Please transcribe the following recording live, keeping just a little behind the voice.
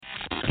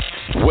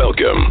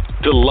Welcome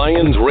to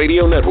Lyons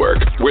Radio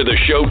Network, where the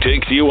show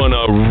takes you on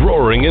a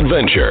roaring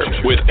adventure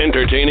with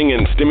entertaining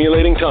and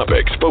stimulating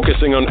topics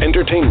focusing on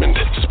entertainment,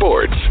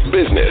 sports,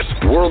 business,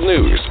 world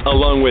news,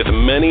 along with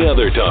many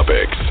other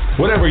topics.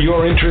 Whatever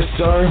your interests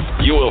are,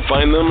 you will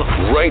find them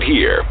right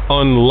here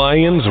on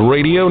Lyons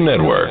Radio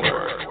Network.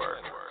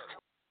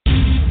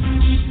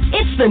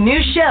 It's the new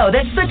show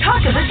that's the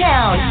talk of the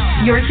town.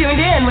 You're tuned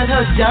in with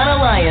host Donna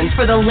Lyons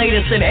for the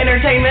latest in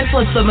entertainment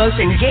plus the most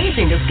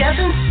engaging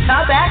discussions,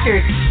 top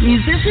actors,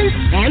 musicians,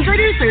 and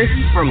producers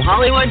from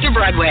Hollywood to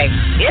Broadway.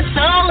 It's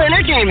all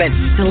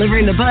entertainment,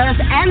 delivering the buzz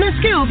and the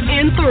scoop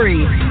in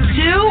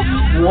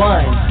 3, 2,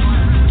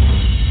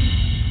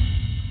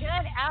 1.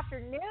 Good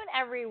afternoon,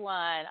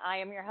 everyone. I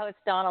am your host,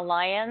 Donna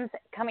Lyons,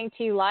 coming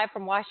to you live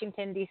from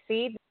Washington,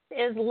 D.C.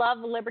 This is Love,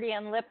 Liberty,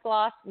 and Lip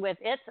Gloss with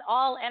It's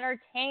All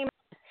Entertainment.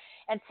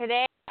 And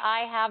today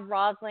I have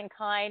Roslyn,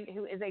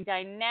 who is a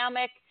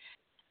dynamic,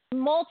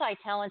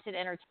 multi-talented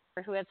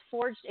entertainer who has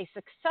forged a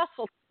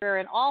successful career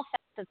in all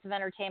facets of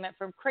entertainment,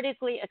 from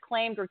critically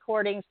acclaimed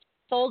recordings to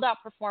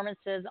sold-out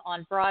performances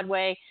on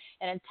Broadway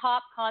and in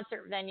top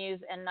concert venues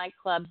and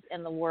nightclubs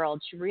in the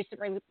world. She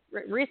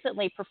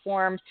recently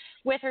performed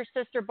with her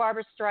sister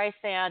Barbra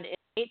Streisand in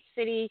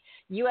 8-city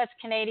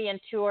U.S.-Canadian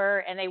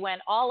tour, and they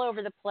went all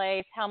over the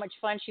place. How much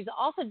fun. She's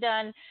also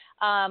done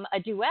a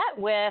duet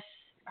with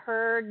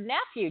her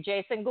nephew,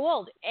 Jason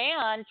Gould,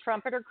 and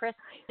trumpeter Chris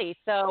Lee.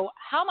 So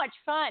how much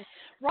fun.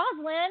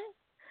 Roslyn,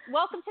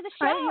 welcome to the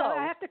show.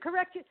 I have to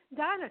correct you.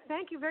 Donna,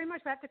 thank you very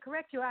much. I have to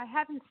correct you. I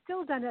haven't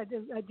still done a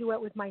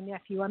duet with my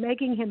nephew. I'm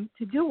egging him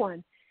to do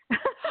one.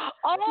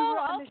 Oh, we were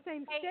on the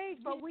same stage,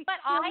 but we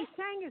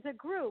sang as a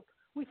group.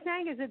 We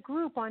sang as a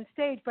group on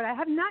stage, but I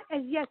have not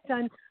as yet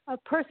done a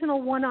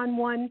personal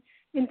one-on-one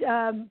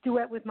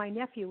duet with my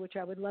nephew, which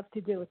I would love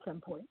to do at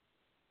some point.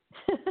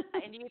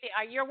 And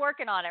you're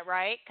working on it,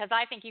 right? Because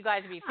I think you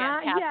guys would be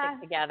fantastic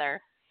together.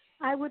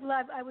 I would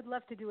love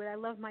to do it. I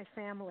love my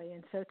family,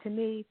 and so to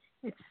me,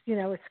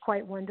 it's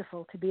quite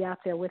wonderful to be out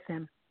there with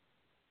them.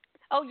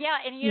 Oh yeah,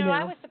 and you know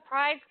I was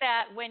surprised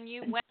that when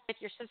you went with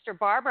your sister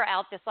Barbara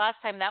out this last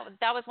time,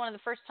 that was one of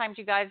the first times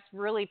you guys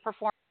really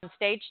performed on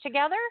stage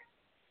together.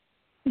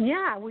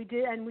 Yeah, we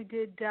did, and we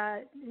did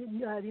the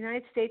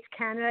United States,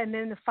 Canada, and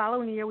then the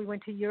following year we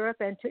went to Europe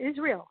and to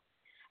Israel.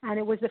 And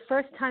it was the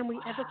first time we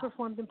ever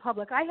performed in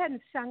public. I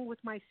hadn't sung with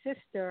my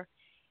sister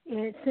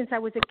since I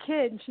was a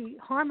kid, and she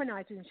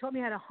harmonized and showed me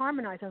how to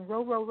harmonize on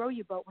Row, Row, Row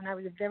You Boat when I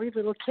was a very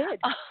little kid.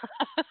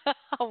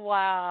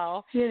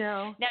 Wow.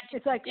 Now,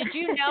 it's like, did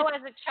you know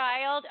as a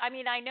child? I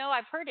mean, I know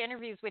I've heard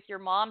interviews with your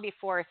mom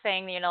before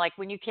saying, like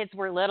when you kids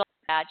were little,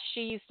 that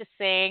she used to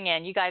sing,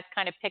 and you guys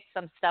kind of picked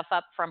some stuff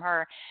up from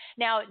her.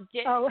 Now,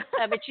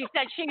 but she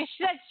said she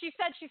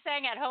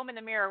sang at home in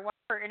the mirror. One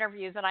of her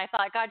interviews, and I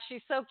thought, God,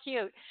 she's so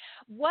cute.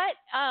 What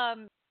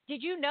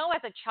did you know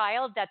as a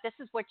child that this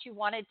is what you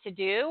wanted to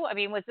do? I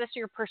mean, was this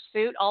your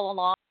pursuit all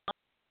along?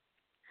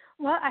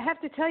 Well, I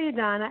have to tell you,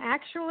 Donna,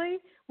 actually,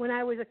 when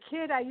I was a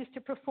kid, I used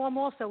to perform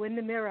also in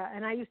the mirror,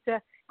 and I used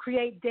to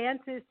create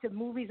dances to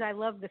movies I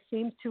love the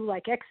themes to,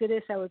 like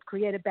Exodus. I would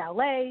create a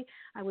ballet.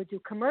 I would do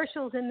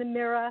commercials in the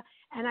mirror,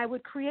 and I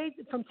would create,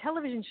 from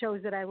television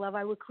shows that I love,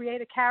 I would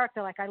create a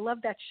character. Like I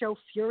loved that show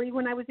Fury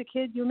when I was a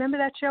kid. You remember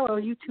that show? Or are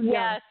you too young?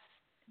 Yes.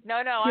 No,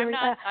 I'm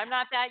not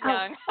that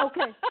young.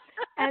 Okay.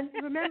 And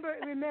remember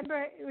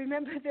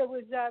there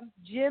was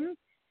Jim.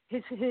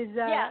 His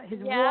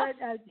ward,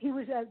 he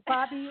was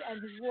Bobby,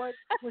 and his ward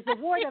was the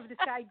ward of this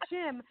guy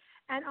Jim,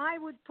 and I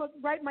would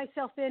write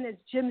myself in as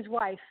Jim's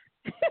wife,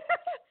 and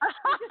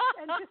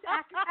just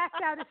act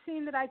out a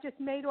scene that I just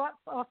made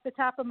off the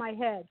top of my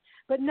head.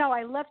 But no,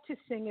 I love to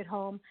sing at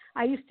home.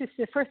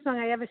 The first song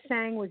I ever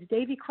sang was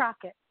Davy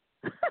Crockett.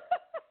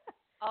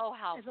 Oh,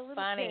 how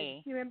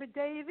funny! Kid. You remember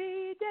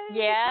Davy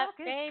yeah,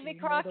 Crockett? Davy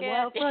Crockett. The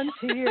Wild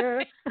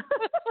Frontier.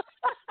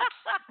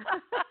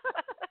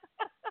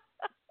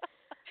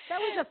 That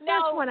was the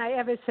first one I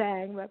ever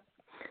sang. But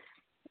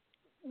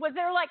was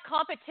there like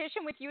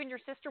competition with you and your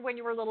sister when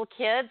you were little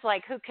kids?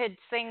 Like who could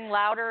sing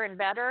louder and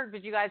better?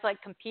 Did you guys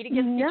like compete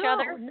against each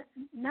other? No,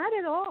 not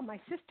at all. My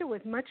sister was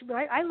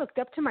I looked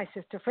up to my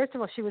sister. First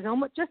of all, she was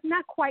almost just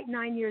not quite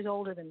 9 years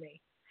older than me.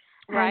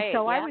 Right. And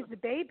so I was the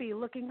baby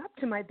looking up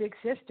to my big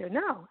sister.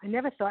 No, I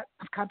never thought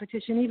of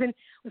competition. Even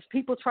if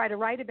people try to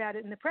write about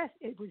it in the press,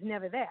 it was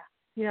never there.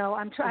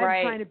 I'm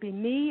trying to be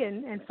me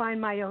and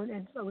find my own,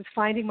 and I was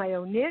finding my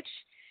own niche.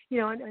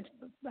 And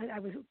I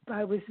was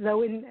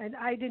and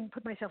I didn't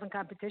put myself in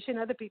competition.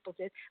 Other people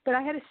did, but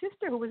I had a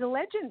sister who was a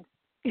legend.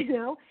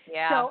 Yeah.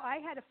 So I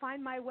had to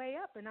find my way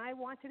up, and I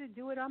wanted to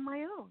do it on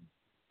my own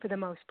for the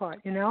most part.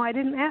 I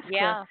didn't ask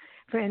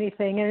for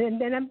anything, and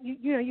then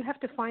you have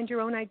to find your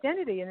own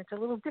identity, and it's a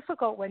little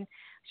difficult when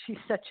she's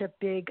such a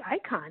big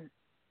icon.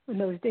 In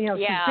those, she's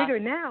bigger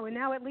now, and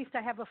now at least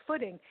I have a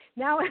footing.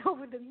 Now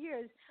over the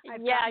years,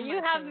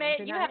 you have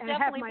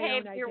definitely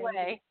paved your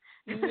way.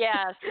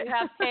 Yes, you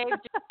have paved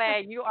your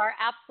way. You are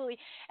absolutely,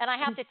 and I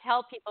have to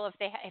tell people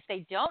if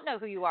they don't know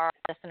who you are,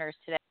 listeners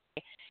today,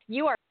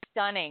 you are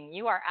stunning.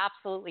 You are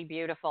absolutely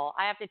beautiful.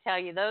 I have to tell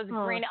you, those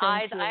green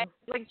eyes.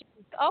 You.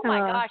 Oh my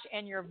gosh,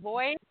 and your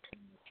voice.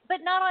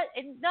 But not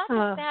just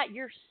that.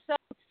 You're so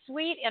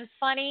sweet and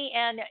funny,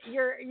 and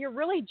you're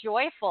really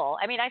joyful.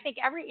 I mean, I think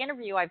every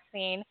interview I've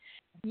seen,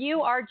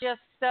 you are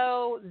just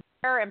so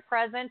there and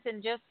present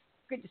and just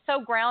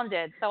so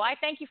grounded. So I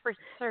thank you for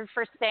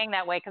staying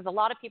that way, because a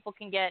lot of people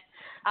can get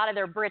out of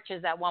their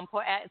britches at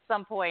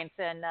some points,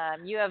 and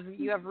you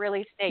have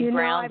really stayed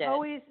grounded.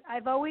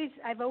 I've always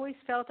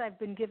felt I've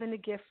been given a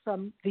gift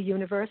from the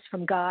universe,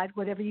 from God,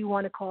 whatever you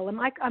want to call him.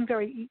 I'm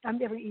very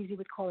easy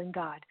with calling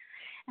God,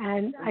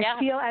 and I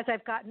feel as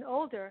I've gotten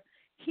older,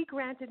 he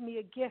granted me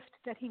a gift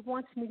that he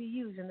wants me to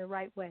use in the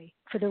right way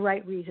for the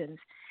right reasons.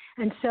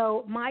 And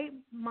so my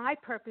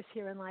purpose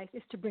here in life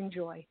is to bring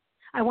joy.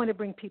 I want to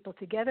bring people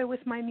together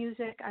with my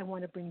music. I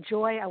want to bring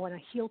joy. I want to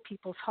heal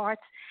people's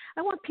hearts.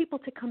 I want people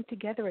to come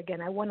together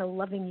again. I want a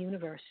loving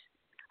universe,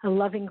 a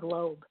loving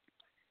globe.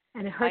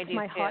 And it hurts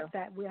my heart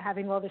that we're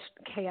having all this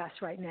chaos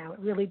right now. It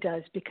really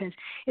does, because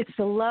it's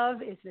the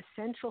love is the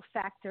central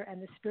factor,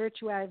 and the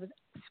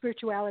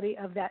spirituality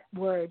of that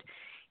word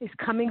is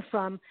coming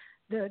from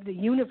the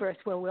universe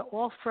where we're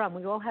all from.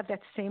 We all have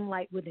that same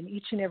light within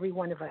each and every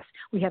one of us.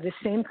 We have the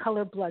same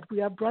color blood.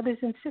 We are brothers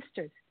and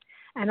sisters.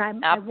 And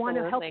I want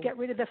to help get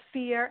rid of the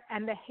fear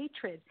and the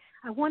hatred.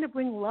 I want to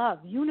bring love,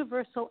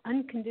 universal,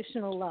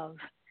 unconditional love.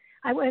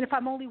 And if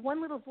I'm only one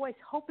little voice,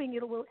 hoping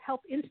it will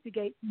help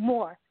instigate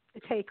more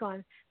to take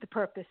on the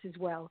purpose as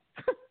well.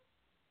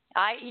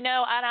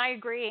 And I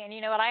agree. And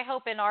you know what? I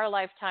hope in our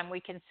lifetime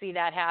we can see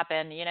that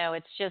happen. You know,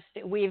 it's just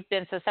we've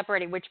been so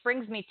separated, which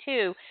brings me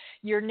to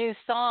your new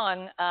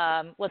song.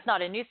 Well, it's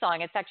not a new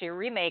song. It's actually a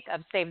remake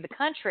of Save the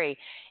Country.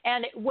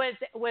 And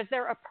was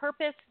there a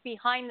purpose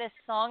behind this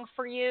song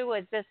for you?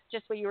 Was this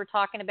just what you were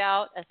talking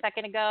about a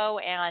second ago?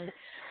 And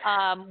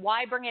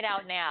why bring it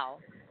out now?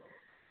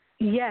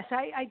 Yes,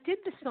 I did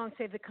the song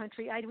Save the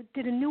Country. I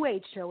did a New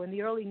Age show in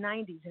the early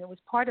 90s, and it was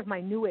part of my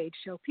New Age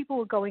show. People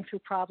were going through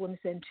problems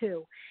then,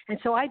 too. And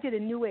so I did a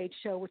New Age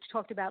show which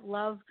talked about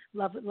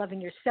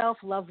loving yourself,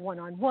 love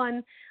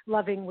one-on-one,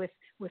 loving with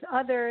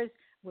others,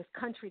 with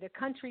country to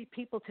country,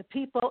 people to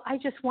people. I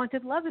just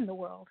wanted love in the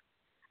world.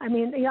 I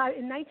mean, in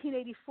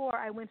 1984,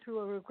 I went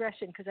through a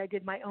regression because I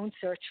did my own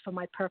search for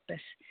my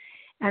purpose.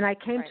 And I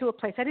came to a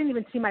place, I didn't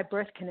even see my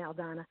birth canal,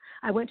 Donna.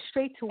 I went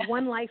straight to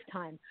one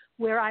lifetime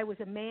where I was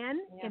a man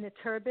in a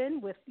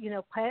turban with,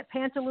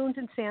 pantaloons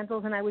and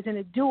sandals, and I was in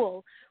a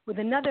duel with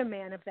another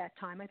man of that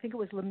time. I think it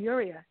was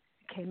Lemuria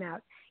that came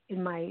out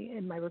in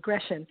my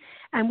regression.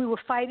 And we were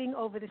fighting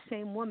over the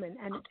same woman.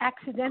 And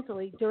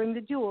accidentally, during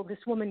the duel, this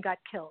woman got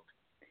killed.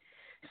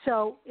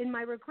 So in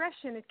my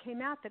regression, it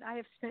came out that I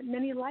have spent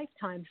many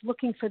lifetimes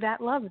looking for that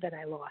love that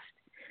I lost.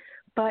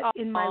 But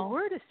in my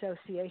word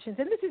associations,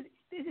 and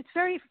it's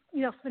very,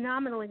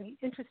 phenomenally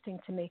interesting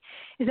to me,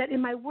 is that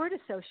in my word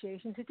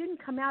associations, it didn't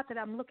come out that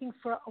I'm looking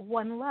for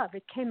one love.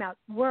 It came out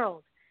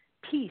world,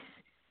 peace,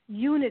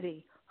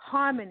 unity,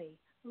 harmony,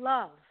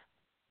 love.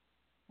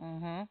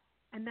 Mm-hmm.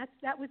 And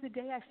that was the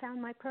day I found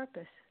my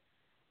purpose.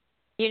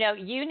 You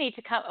need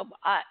to come.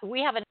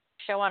 We have a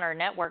show on our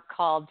network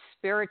called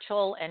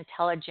Spiritual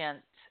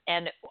Intelligence.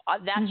 And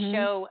that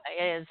show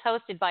is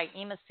hosted by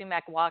Ema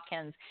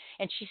Sumac-Watkins,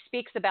 and she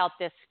speaks about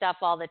this stuff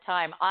all the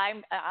time.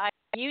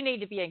 You need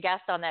to be a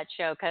guest on that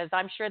show, because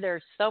I'm sure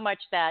there's so much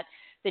that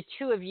the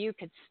two of you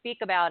could speak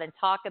about and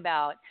talk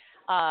about,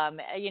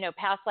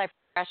 past life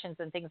regressions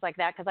and things like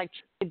that, because I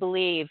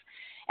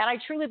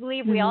truly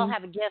believe we all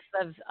have a gift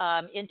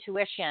of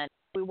intuition.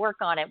 We work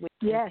on it, we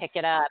can pick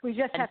it up. We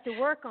just have to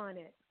work on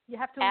it. You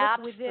have to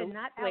look within,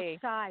 not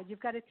outside. You've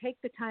got to take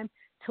the time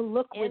to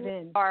look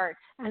within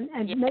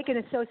and make an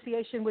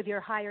association with your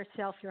higher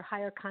self, your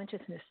higher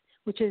consciousness,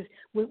 which is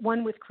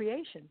one with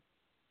creation.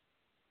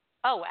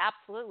 Oh,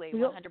 absolutely,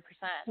 100%.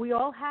 We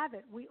all have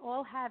it. We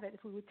all have it.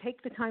 If we would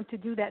take the time to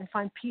do that and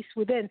find peace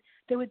within,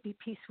 there would be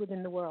peace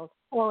within the world,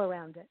 all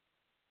around it.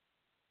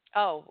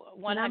 Oh,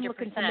 100%.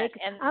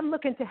 I'm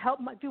looking to help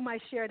do my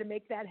share to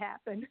make that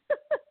happen.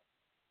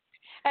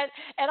 and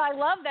I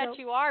love that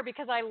you are,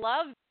 because I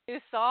love the new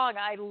song.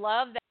 I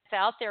love that it's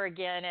out there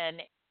again, and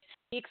it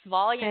speaks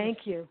volumes.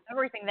 Thank you.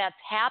 Everything that's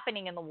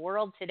happening in the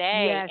world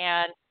today.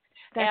 Yes.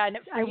 And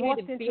for you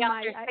to be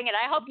out there singing it,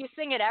 I hope you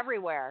sing it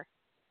everywhere.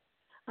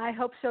 I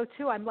hope so,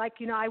 too. I'm like,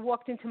 I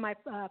walked into my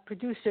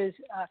producer's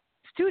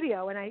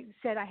studio, and I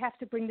said, I have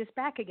to bring this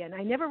back again.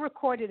 I never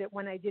recorded it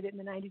when I did it in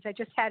the 90s. I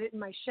just had it in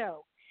my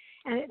show.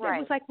 And it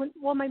was like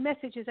all my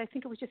messages, I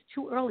think it was just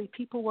too early.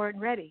 People weren't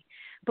ready.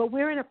 But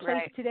we're in a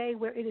place today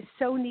where it is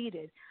so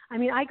needed. I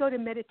mean, I go to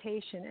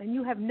meditation, and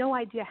you have no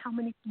idea how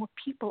many more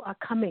people are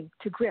coming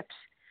to grips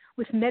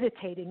with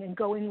meditating and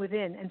going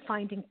within and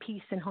finding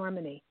peace and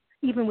harmony,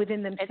 even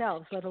within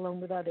themselves, let alone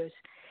with others.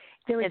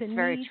 There is a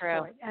need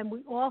for it, and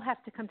we all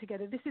have to come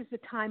together. This is the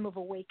time of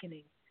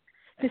awakening.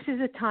 This is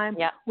a time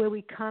where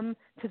we come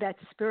to that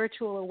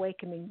spiritual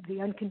awakening, the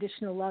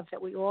unconditional love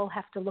that we all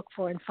have to look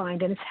for and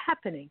find, and it's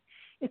happening.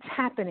 It's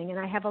happening, and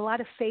I have a lot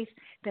of faith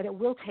that it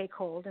will take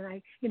hold, and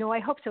I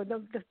hope so.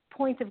 The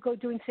point of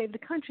doing Save the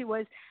Country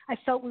was I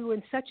felt we were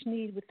in such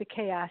need with the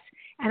chaos,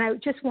 and I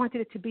just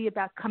wanted it to be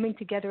about coming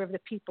together of the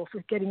people,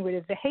 for getting rid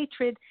of the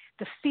hatred,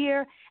 the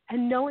fear,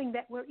 and knowing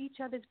that we're each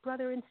other's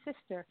brother and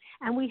sister,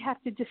 and we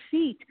have to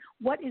defeat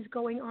what is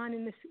going on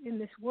in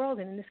this world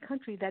and in this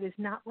country that is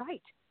not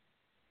right.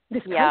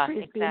 This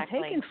country is being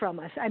taken from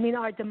us. I mean,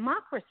 our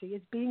democracy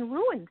is being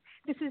ruined.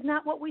 This is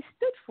not what we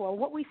stood for,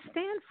 what we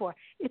stand for.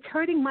 It's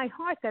hurting my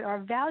heart that our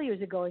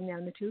values are going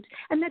down the tubes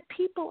and that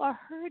people are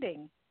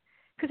hurting.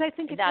 Because I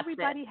think if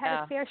everybody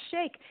had a fair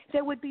shake,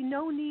 there would be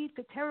no need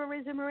for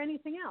terrorism or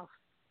anything else.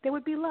 There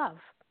would be love.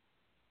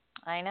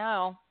 I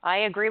know. I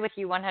agree with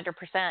you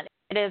 100%.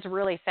 It is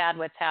really sad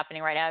what's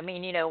happening right now. I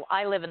mean,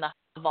 I live in the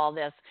heart of all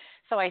this,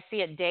 so I see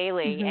it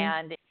daily,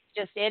 and it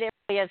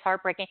really is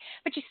heartbreaking.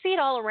 But you see it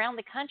all around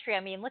the country.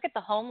 I mean, look at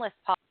the homeless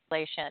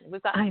population.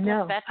 We've got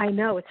veterans. I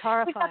know. It's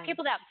horrifying. We've got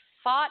people that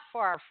fought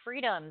for our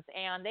freedoms,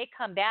 and they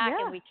come back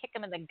and we kick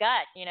them in the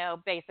gut,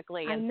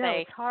 basically, and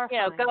say,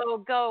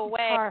 go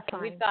away.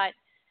 We've got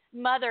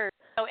mothers.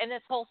 And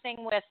this whole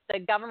thing with the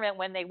government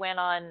when they went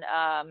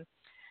on,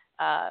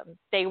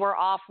 they were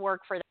off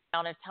work for the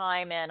amount of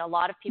time, and a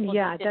lot of people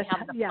just didn't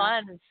have the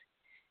funds.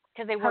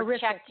 Because they work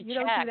check to check. You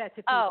don't do that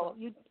to people.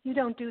 You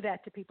don't do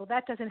that to people.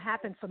 That doesn't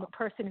happen from a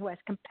person who has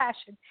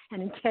compassion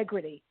and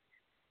integrity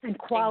and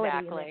quality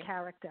in their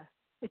character.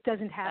 It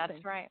doesn't happen.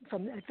 That's right.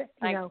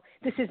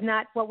 This is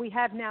not what we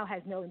have now.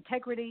 Has no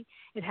integrity.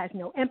 It has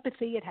no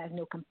empathy. It has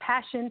no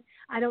compassion.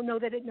 I don't know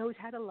that it knows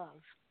how to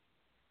love.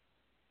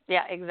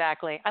 Yeah,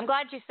 exactly. I'm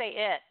glad you say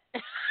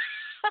it.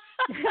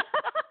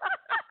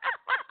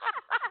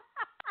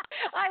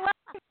 I love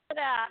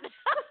that.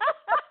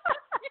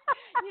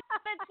 You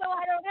said it so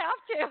I don't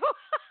have to.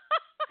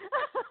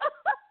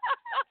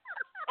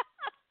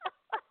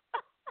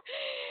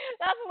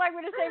 That's what I'm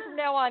going to say from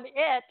now on.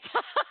 It.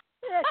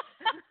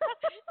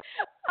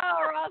 Oh,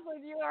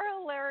 Roslyn, you are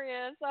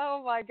hilarious.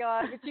 Oh my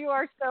God, but you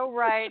are so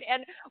right.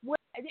 And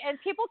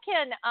people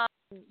can.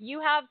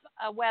 You have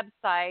a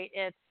website.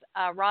 It's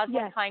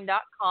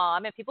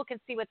roslynkind.com, and people can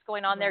see what's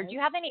going on there. Do you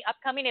have any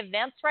upcoming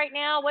events right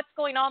now? What's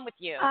going on with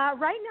you? Right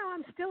now,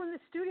 I'm still in the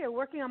studio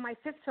working on my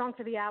 5th song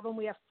for the album.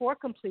 We have 4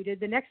 completed.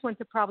 The next one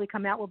to probably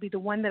come out will be the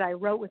one that I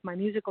wrote with my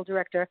musical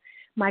director,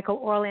 Michael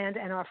Orland,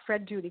 and our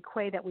Fred Judy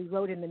Quay that we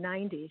wrote in the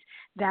 90s.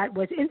 That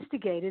was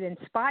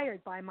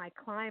inspired by my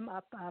climb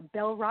up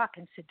Bell Rock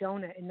in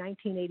Sedona in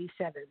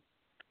 1987.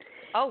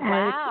 Oh,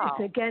 wow.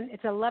 And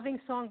it's a loving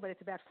song, but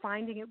it's about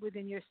finding it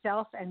within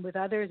yourself and with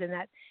others, and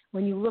that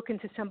when you look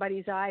into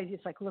somebody's eyes,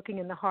 it's like looking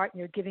in the heart, and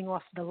you're giving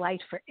off the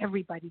light for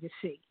everybody to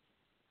see.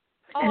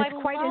 Oh, and it's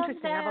quite love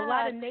interesting. That. I have a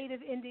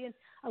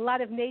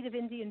lot of Native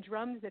Indian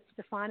drums that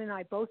Stefan and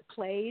I both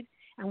played,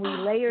 and we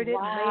layered it.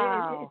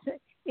 Wow.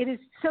 It is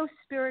so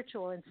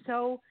spiritual and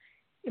so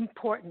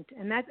important,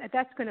 and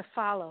that's going to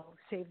follow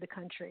Save the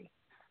Country.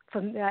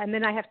 And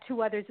then I have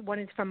 2 others. One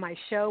is from my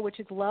show, which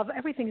is love.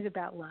 Everything's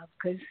about love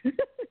because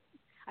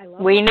I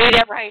love. We need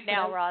it right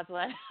now,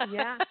 Roslyn.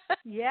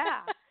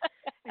 Yeah.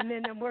 And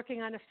then I'm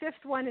working on a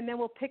 5th one, and then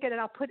we'll pick it,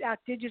 and I'll put out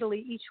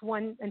digitally each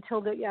one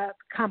until the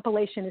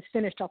compilation is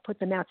finished. I'll put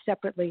them out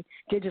separately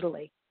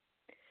digitally.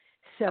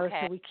 So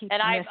we keep.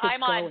 And I'm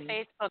on going.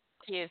 Facebook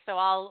with you, so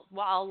I'll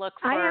look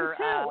for.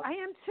 I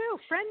am too.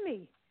 Friend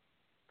me,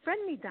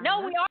 Donna. No,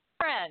 we are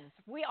friends.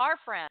 We are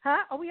friends.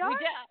 Huh? Oh, we are.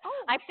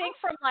 I think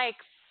from like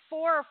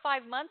 4 or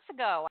 5 months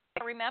ago.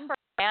 I remember,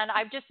 and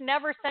I've just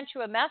never sent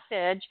you a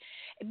message.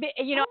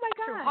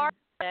 Through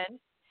Harlan.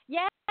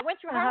 Yeah, I went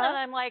through Harlan, and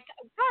I'm like,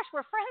 gosh,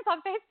 we're friends on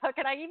Facebook.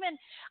 And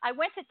I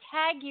went to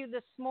tag you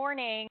this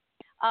morning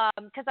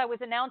because I was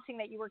announcing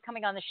that you were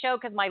coming on the show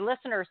because my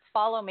listeners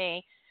follow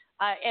me.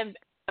 And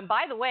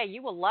by the way,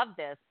 you will love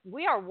this.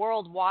 We are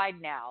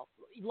worldwide now.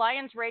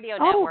 Lyons Radio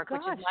Network,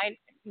 which is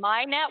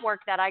my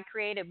network that I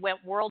created,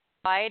 went worldwide.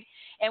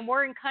 And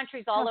we're in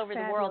countries all over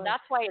the world.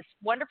 That's why it's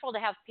wonderful to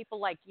have people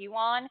like you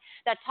on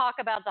that talk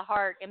about the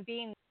heart and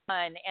being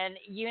one and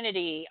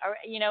unity.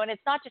 And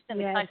it's not just in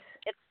the country;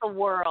 it's the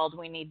world.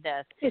 We need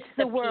this. It's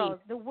the world.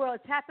 The world.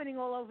 It's happening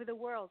all over the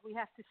world. We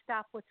have to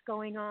stop what's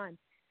going on.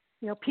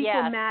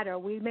 People matter.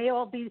 We may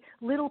all be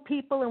little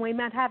people, and we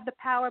might have the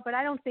power, but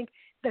I don't think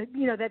that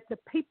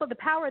the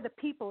power of the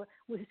people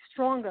was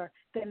stronger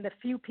than the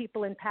few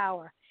people in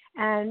power.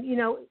 And,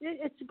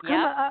 it's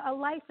become a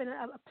life and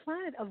a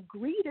planet of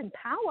greed and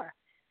power.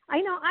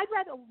 I know.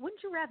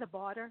 Wouldn't you rather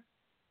barter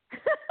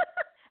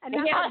and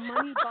not have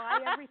money buy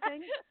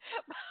everything?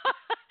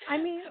 I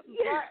mean,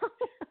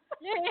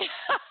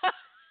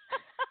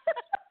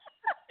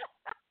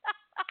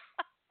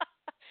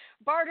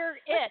 barter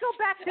it. Let's go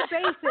back to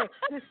basics,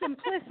 the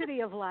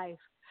simplicity of life.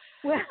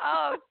 Where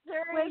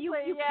you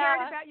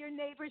cared about your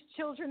neighbor's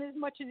children as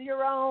much as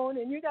your own,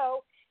 and,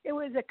 it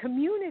was a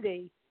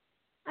community.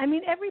 I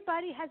mean,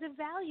 everybody has a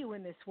value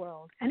in this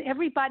world, and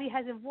everybody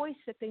has a voice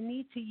that they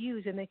need to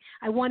use, and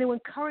I want to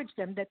encourage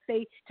them to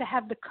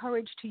have the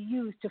courage to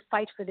use to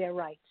fight for their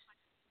rights.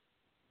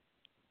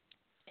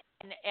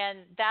 And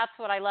that's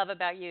what I love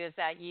about you, is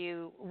that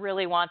you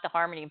really want the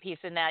harmony and peace,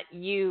 and that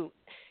you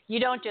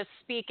don't just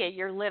speak it,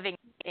 you're living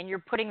it, and you're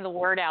putting the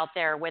word out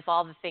there with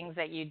all the things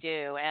that you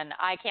do. And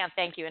I can't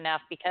thank you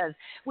enough, because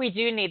we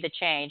do need the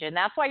change. And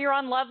that's why you're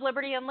on Love,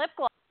 Liberty, and Lip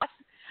Gloss.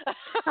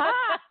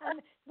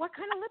 And what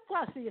kind of lip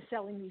gloss are you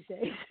selling these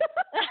days?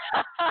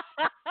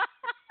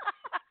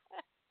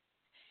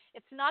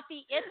 It's not the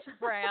It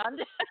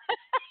brand.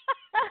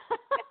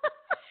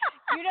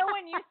 You know,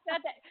 when you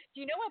said that,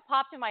 do you know what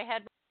popped in my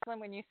head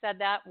when you said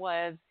that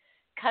was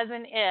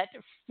Cousin It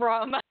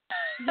from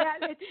you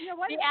know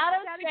what? the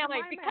Addams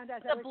Family, because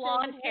of the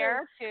blonde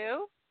hair,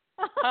 too.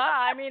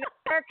 I mean, is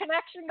there a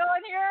connection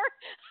going here?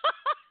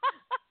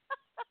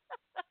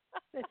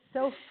 That's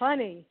so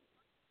funny.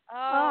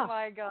 Oh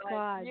my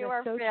God. You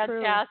are so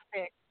fantastic.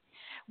 True.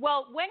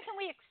 Well, when can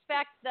we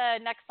expect the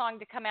next song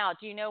to come out?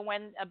 Do you know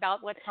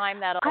about what time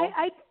that'll?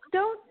 I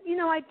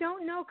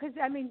don't know, because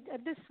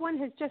this one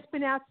has just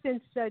been out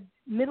since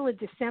middle of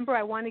December.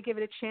 I want to give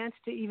it a chance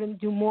to even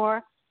do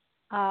more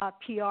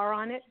PR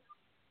on it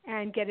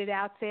and get it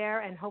out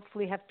there, and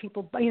hopefully have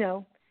people,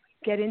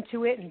 get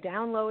into it and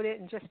download it,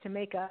 and just to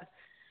make a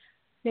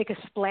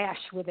splash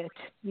with it,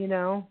 to make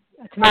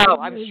it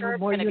I'm sure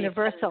more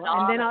universal.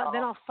 And then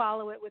I'll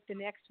follow it with the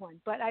next one.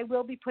 But I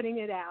will be putting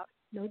it out,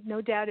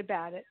 no doubt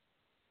about it.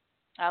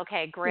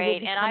 Okay,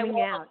 great. And I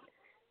will. Out.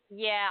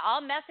 Yeah,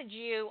 I'll message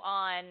you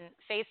on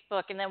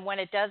Facebook, and then when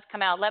it does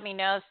come out, let me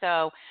know.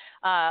 So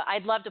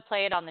I'd love to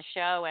play it on the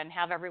show and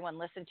have everyone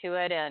listen to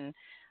it, and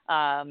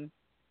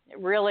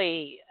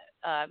really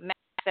max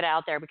it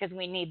out there, because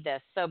we need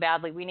this so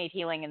badly. We need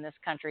healing in this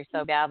country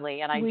so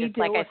badly. And I we just,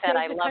 do. like I said,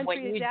 I love what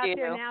you do. The country is out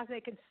there do. now, so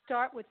they can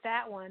start with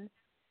that one,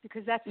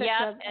 because that's such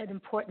an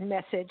important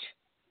message.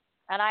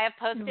 And I have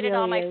posted it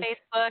on my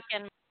Facebook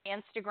and my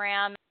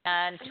Instagram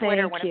and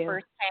Twitter when it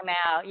first came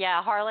out.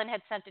 Yeah, Harlan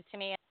had sent it to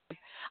me, and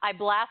I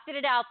blasted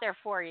it out there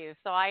for you.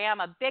 So I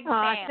am a big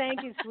fan.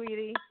 Thank you,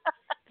 sweetie.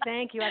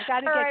 Thank you. I've got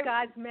to get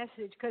God's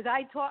message, because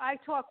I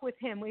talk with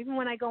him. Even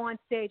when I go on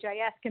stage, I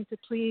ask him to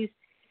please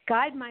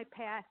guide my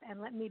path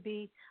and let me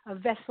be a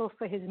vessel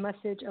for his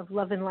message of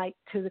love and light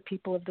to the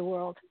people of the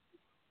world.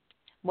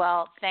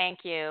 Well, thank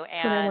you.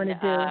 That's what I want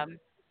to do.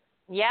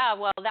 Yeah,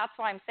 well, that's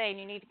why I'm saying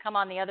you need to come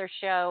on the other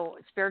show,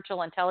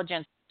 Spiritual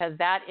Intelligence, because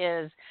that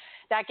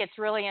gets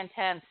really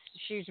intense.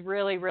 She's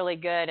really, really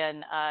good,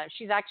 and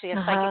she's actually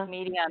a psychic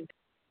medium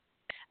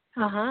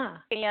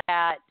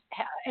that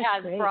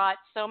has brought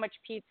so much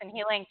peace and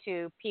healing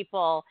to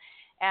people.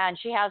 And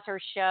she has her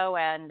show,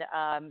 and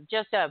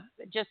just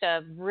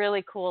a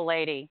really cool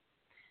lady.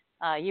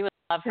 You would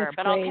love her,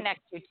 but I'll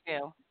connect you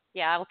too.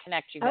 Yeah, I'll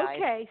connect you guys.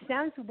 Okay,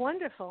 sounds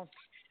wonderful.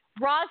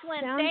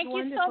 Roslyn, thank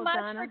you so much,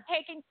 Donna, for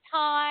taking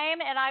time,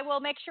 and I will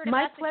make sure to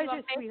message you on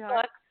Facebook.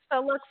 Sweetheart.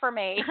 So look for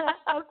me.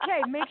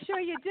 Okay, make sure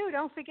you do.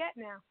 Don't forget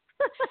now.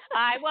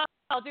 I will.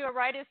 I'll do it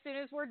right as soon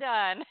as we're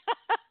done.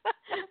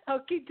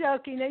 Okie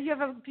dokie. Now you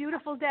have a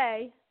beautiful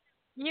day.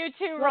 You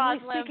too,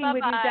 Lovely Roslyn. Speaking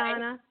with you,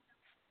 Donna.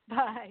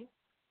 Bye.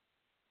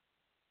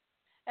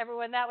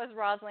 Everyone, that was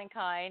Roslyn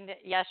Kind.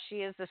 Yes, she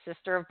is the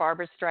sister of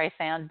Barbara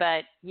Streisand,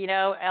 but,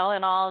 all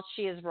in all,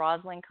 she is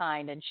Roslyn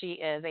Kind, and she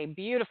is a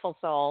beautiful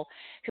soul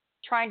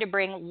who's trying to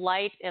bring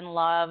light and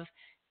love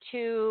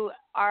to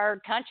our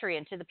country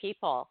and to the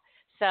people.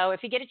 So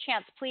if you get a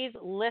chance, please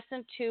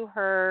listen to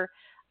her.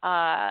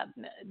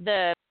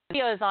 The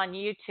video is on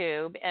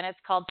YouTube, and it's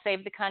called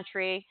Save the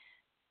Country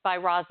by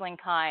Roslyn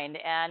Kind,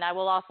 and I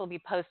will also be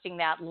posting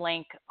that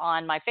link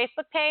on my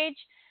Facebook page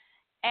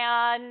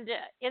and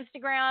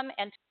Instagram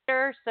and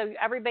Twitter, so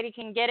everybody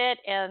can get it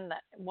and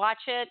watch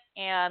it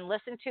and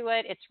listen to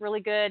it. It's really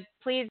good.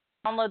 Please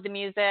download the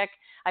music.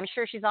 I'm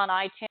sure she's on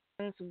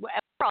iTunes. We're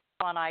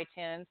also on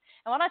iTunes.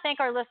 I want to thank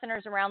our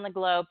listeners around the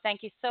globe.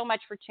 Thank you so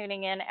much for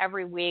tuning in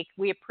every week.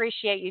 We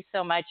appreciate you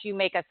so much. You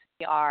make us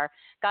who we are.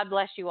 God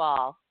bless you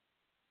all.